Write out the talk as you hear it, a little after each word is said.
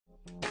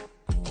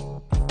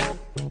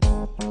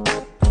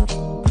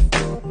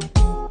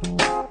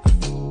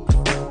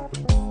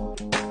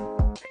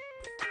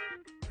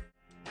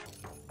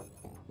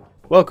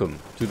Welcome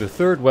to the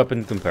third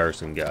weapon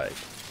comparison guide.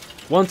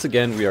 Once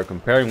again we are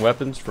comparing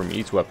weapons from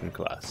each weapon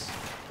class,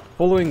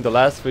 following the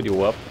last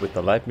video up with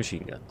the light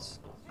machine guns.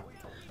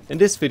 In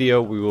this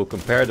video we will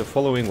compare the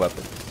following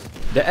weapons: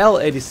 the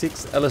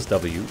L86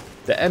 LSW,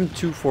 the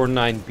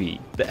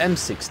M249B, the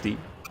M60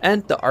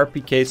 and the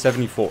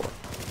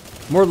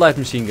RPK-74. More light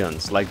machine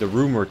guns like the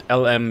rumored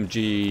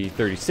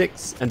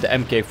LMG-36 and the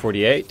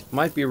MK-48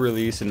 might be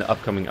released in the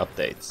upcoming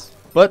updates.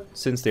 But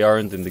since they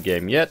aren't in the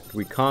game yet,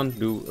 we can't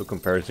do a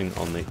comparison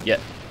on it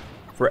yet.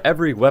 For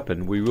every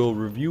weapon we will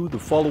review the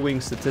following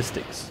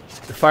statistics.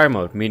 The fire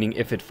mode, meaning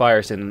if it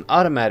fires in an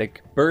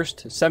automatic,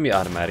 burst,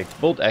 semi-automatic,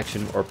 bolt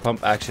action or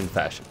pump action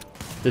fashion.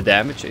 The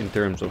damage in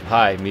terms of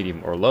high,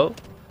 medium or low.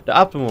 The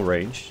optimal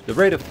range, the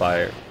rate of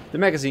fire, the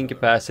magazine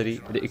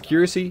capacity, the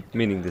accuracy,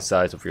 meaning the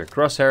size of your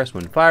crosshairs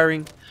when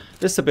firing,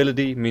 the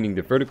stability, meaning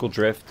the vertical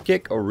drift,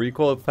 kick or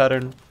recoil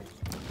pattern,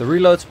 the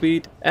reload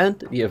speed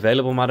and the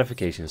available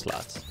modification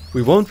slots.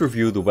 We won't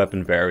review the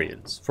weapon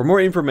variants. For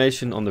more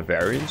information on the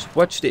variants,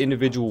 watch the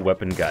individual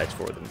weapon guides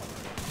for them.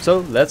 So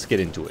let's get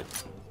into it.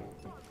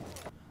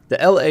 The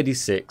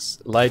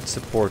L86 light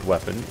support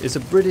weapon is a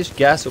British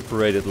gas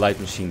operated light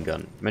machine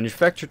gun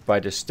manufactured by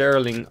the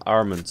Sterling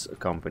Armaments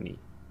Company.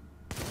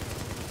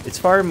 Its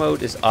fire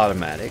mode is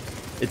automatic,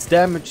 its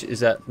damage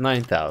is at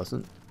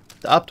 9000,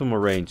 the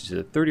optimal range is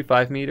at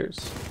 35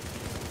 meters,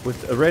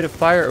 with a rate of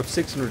fire of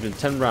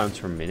 610 rounds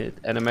per minute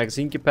and a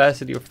magazine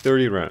capacity of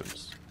 30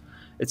 rounds.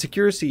 Its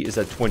accuracy is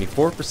at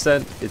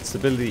 24%, its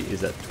stability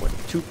is at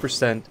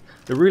 22%,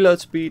 the reload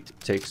speed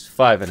takes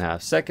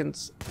 5.5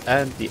 seconds,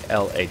 and the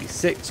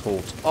L86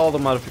 holds all the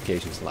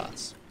modification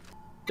slots.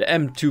 The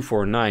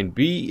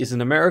M249B is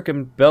an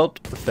American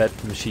belt-fed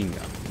machine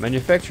gun,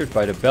 manufactured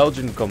by the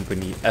Belgian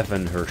company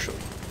Evan Herschel.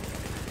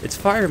 Its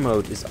fire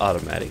mode is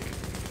automatic,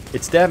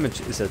 its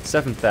damage is at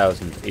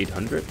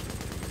 7800,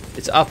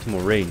 its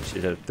optimal range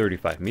is at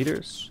 35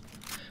 meters,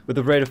 with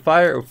a rate of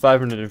fire of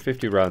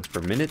 550 rounds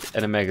per minute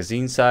and a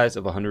magazine size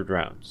of 100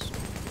 rounds.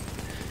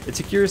 Its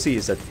accuracy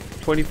is at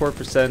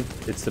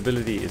 24%, its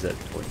stability is at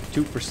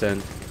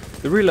 22%,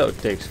 the reload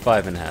takes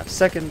 5.5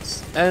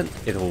 seconds, and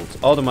it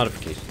holds all the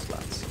modification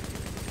slots.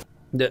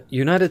 The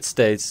United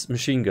States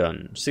Machine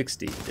Gun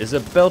 60 is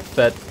a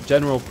belt-fed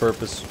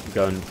general-purpose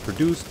gun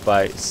produced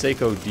by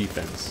Seiko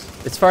Defense.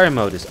 Its fire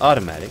mode is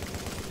automatic,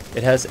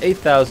 it has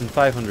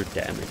 8500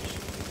 damage,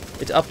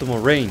 its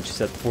optimal range is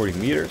at 40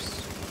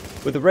 meters,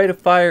 with a rate of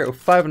fire of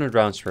 500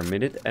 rounds per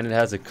minute and it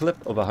has a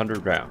clip of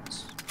 100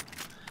 rounds.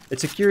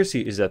 Its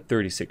accuracy is at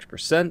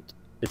 36%,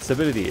 its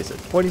stability is at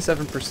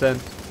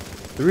 27%,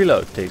 the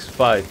reload takes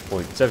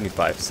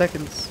 5.75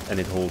 seconds and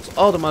it holds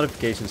all the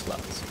modification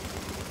slots.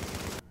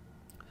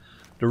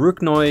 The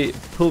Ruknoy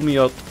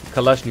Pulmiot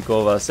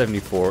Kalashnikova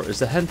 74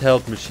 is a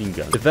handheld machine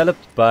gun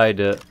developed by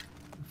the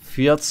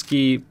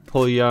Vyatsky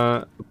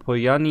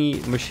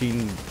Polyani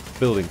machine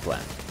building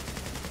plant.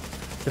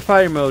 The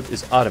fire mode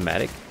is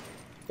automatic,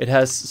 it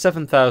has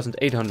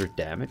 7800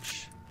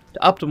 damage, the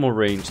optimal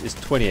range is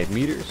 28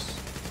 meters,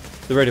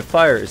 the rate of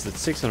fire is at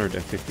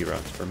 650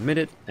 rounds per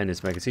minute and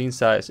its magazine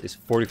size is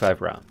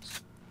 45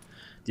 rounds.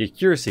 The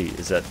accuracy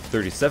is at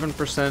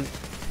 37%,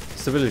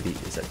 stability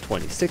is at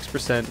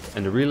 26%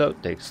 and the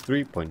reload takes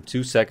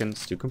 3.2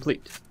 seconds to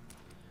complete.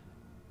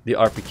 The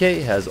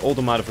RPK has all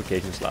the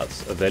modification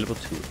slots available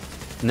to it.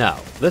 Now,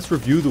 let's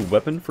review the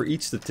weapon for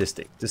each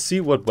statistic to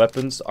see what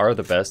weapons are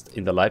the best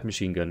in the light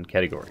machine gun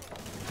category.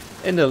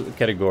 In the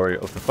category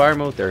of the fire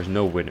mode there is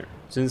no winner,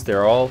 since they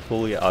are all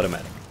fully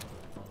automatic.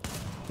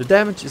 The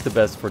damage is the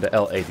best for the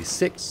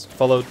L86,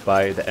 followed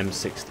by the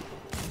M60.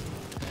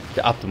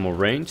 The optimal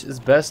range is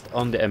best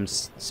on the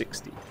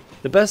M60.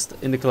 The best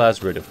in the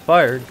class rate of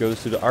fire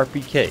goes to the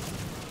RPK,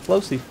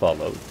 closely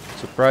followed,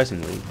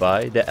 surprisingly,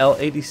 by the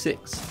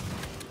L86.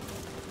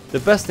 The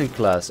best in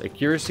class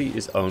accuracy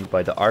is owned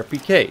by the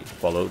RPK,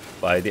 followed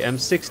by the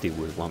M60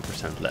 with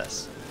 1%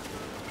 less.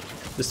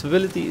 The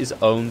stability is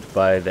owned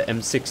by the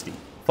M60,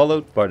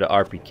 followed by the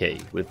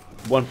RPK with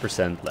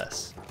 1%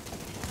 less.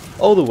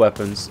 All the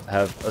weapons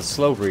have a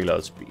slow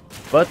reload speed,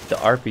 but the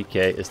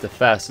RPK is the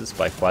fastest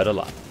by quite a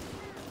lot.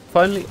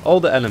 Finally, all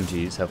the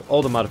LMGs have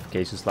all the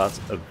modification slots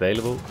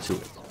available to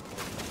it.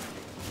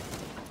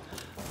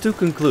 To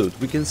conclude,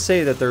 we can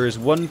say that there is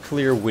one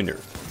clear winner.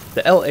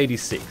 The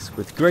L86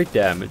 with great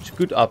damage,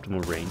 good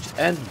optimal range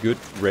and good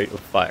rate of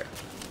fire.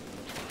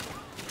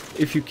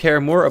 If you care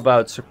more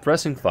about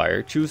suppressing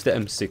fire, choose the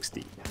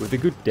M60 with a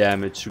good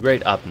damage,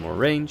 great optimal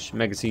range,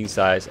 magazine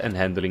size and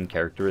handling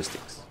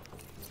characteristics.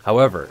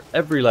 However,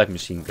 every light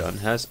machine gun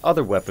has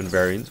other weapon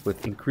variants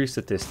with increased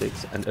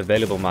statistics and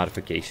available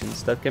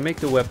modifications that can make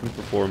the weapon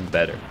perform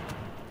better.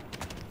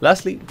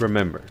 Lastly,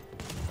 remember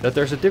that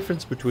there's a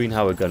difference between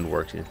how a gun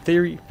works in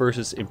theory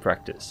versus in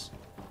practice.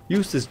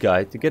 Use this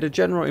guide to get a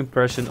general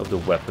impression of the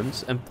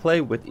weapons and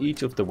play with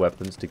each of the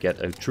weapons to get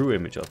a true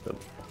image of them.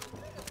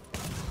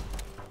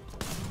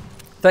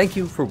 Thank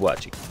you for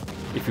watching.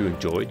 If you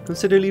enjoyed,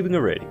 consider leaving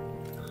a rating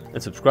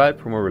and subscribe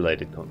for more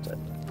related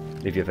content.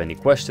 If you have any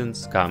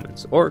questions,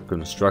 comments or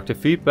constructive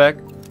feedback,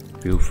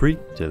 Feel free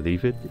to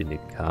leave it in the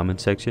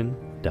comment section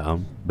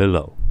down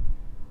below.